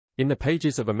In the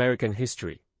pages of American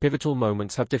history, pivotal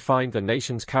moments have defined the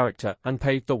nation's character and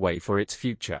paved the way for its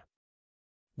future.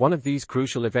 One of these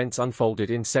crucial events unfolded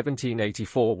in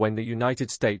 1784 when the United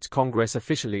States Congress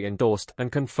officially endorsed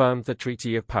and confirmed the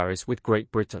Treaty of Paris with Great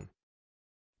Britain.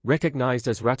 Recognized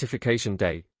as Ratification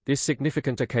Day, this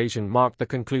significant occasion marked the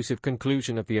conclusive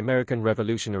conclusion of the American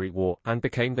Revolutionary War and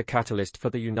became the catalyst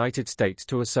for the United States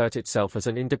to assert itself as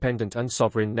an independent and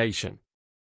sovereign nation.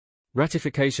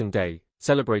 Ratification Day,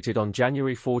 celebrated on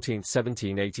January 14,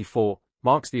 1784,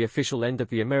 marks the official end of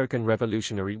the American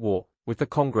Revolutionary War, with the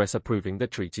Congress approving the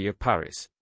Treaty of Paris.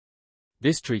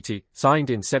 This treaty, signed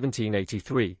in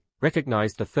 1783,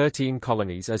 recognized the 13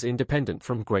 colonies as independent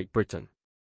from Great Britain.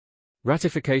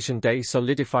 Ratification Day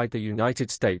solidified the United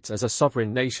States as a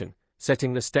sovereign nation,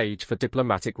 setting the stage for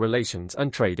diplomatic relations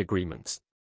and trade agreements.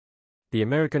 The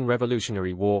American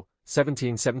Revolutionary War,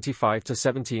 1775 to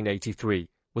 1783,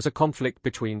 was a conflict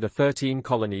between the 13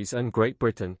 colonies and Great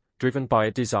Britain, driven by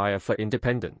a desire for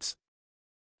independence.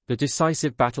 The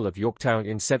decisive Battle of Yorktown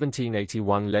in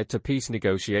 1781 led to peace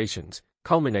negotiations,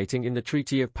 culminating in the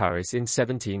Treaty of Paris in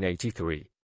 1783.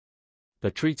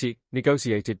 The treaty,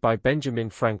 negotiated by Benjamin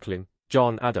Franklin,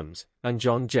 John Adams, and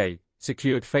John Jay,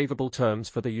 secured favorable terms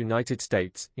for the United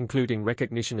States, including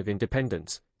recognition of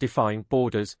independence, defined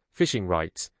borders, fishing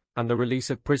rights, and the release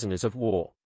of prisoners of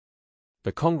war.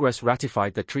 The Congress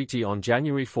ratified the treaty on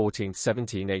January 14,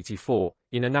 1784,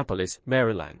 in Annapolis,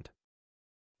 Maryland.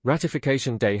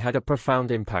 Ratification Day had a profound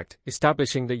impact,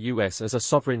 establishing the U.S. as a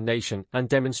sovereign nation and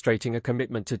demonstrating a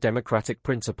commitment to democratic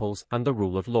principles and the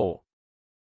rule of law.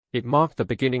 It marked the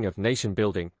beginning of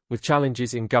nation-building, with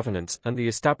challenges in governance and the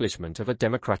establishment of a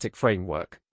democratic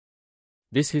framework.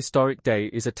 This historic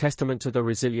day is a testament to the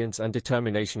resilience and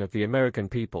determination of the American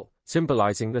people,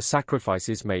 symbolizing the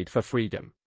sacrifices made for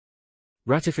freedom.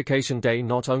 Ratification Day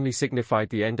not only signified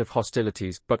the end of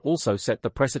hostilities but also set the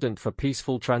precedent for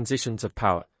peaceful transitions of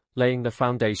power, laying the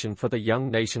foundation for the young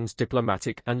nation's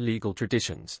diplomatic and legal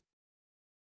traditions.